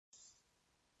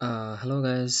Hello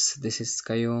guys, this is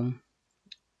Kayum.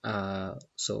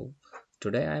 So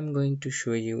today I'm going to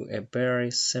show you a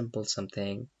very simple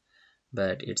something,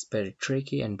 but it's very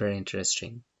tricky and very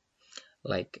interesting.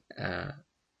 Like, uh,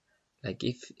 like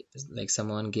if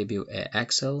someone give you a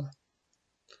Excel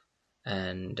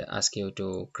and ask you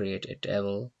to create a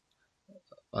table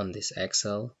on this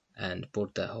Excel and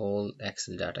put the whole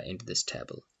Excel data into this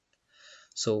table.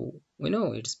 So we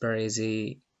know it's very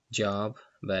easy job,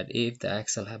 but if the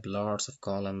Excel have lots of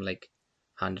column like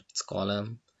hundreds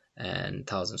column and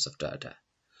thousands of data,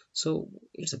 so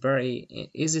it's a very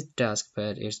easy task,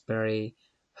 but it's very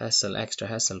extra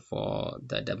hassle for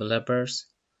the developers.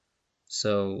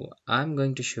 So I'm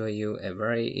going to show you a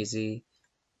very easy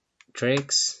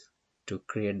tricks to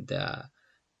create the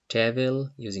table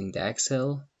using the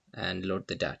Excel and load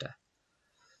the data.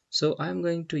 So I'm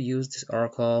going to use this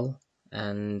Oracle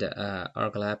and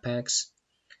Oracle Apex.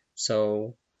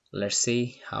 So let's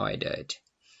see how I do it.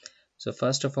 So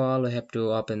first of all, we have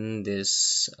to open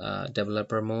this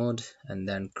developer mode and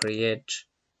then create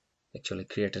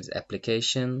an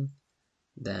application.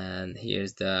 Then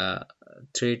here's the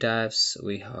three types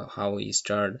how we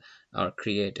start or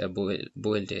create a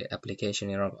build application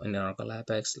in Oracle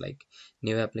Apex, like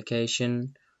new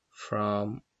application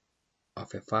from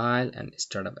of a file and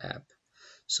startup app.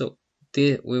 So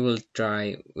we will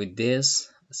try with this.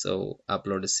 So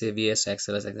upload a CVS,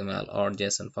 XLS, XML or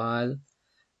JSON file,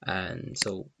 and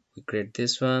so we create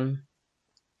this one.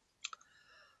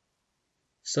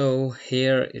 So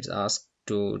here it's asked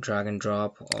to drag and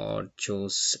drop or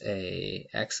choose a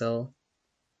Excel.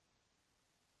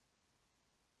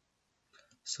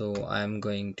 So I'm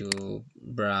going to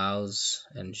browse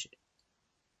and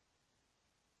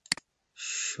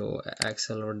show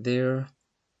Excel over there.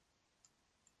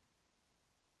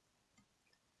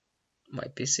 My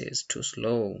PC is too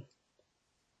slow.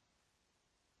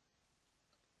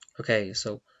 Okay,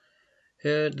 so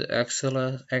here the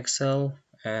Excel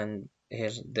and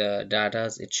here's the data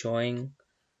it's showing.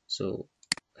 So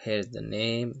here's the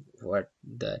name, what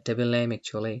the table name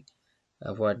actually,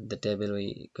 what the table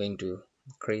we going to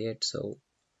create. So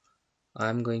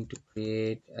I'm going to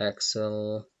create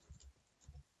Excel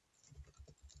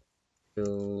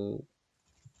to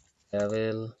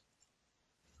table.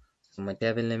 So my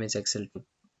table name is Excel to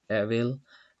table,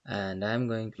 and I'm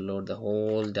going to load the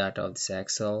whole data of this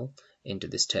Excel into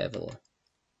this table.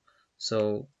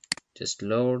 So just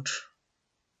load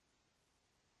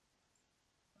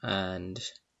and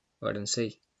wait and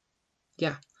see.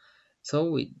 Yeah,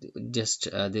 so we just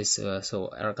this so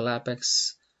Oracle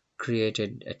Apex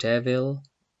created a table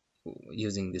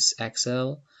using this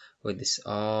Excel with this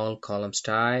all columns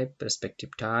type,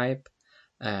 respective type,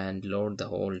 and load the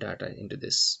whole data into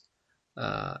this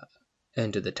uh,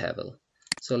 into the table.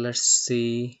 So let's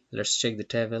check the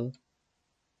table.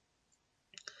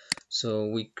 So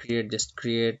we just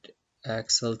create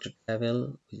Excel to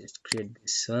table. We just create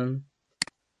this one.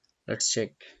 Let's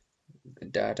check the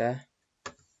data.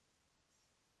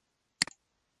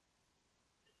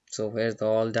 So here's the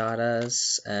all data,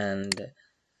 and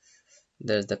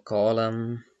there's the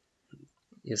column.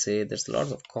 You see there's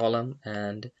lots of column,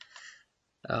 and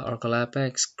Oracle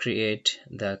Apex create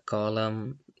the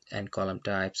column and column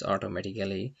types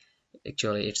automatically.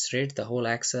 Actually it's read the whole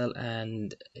Excel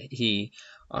and he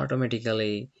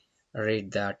automatically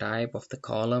read the type of the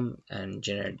column and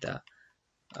generate the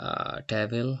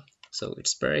table. So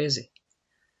it's very easy.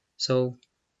 So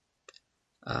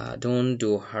don't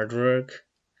do hard work,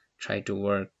 try to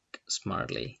work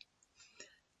smartly.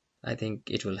 I think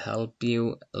it will help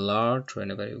you a lot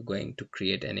whenever you're going to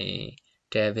create any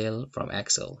table from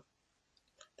Excel.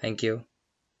 Thank you.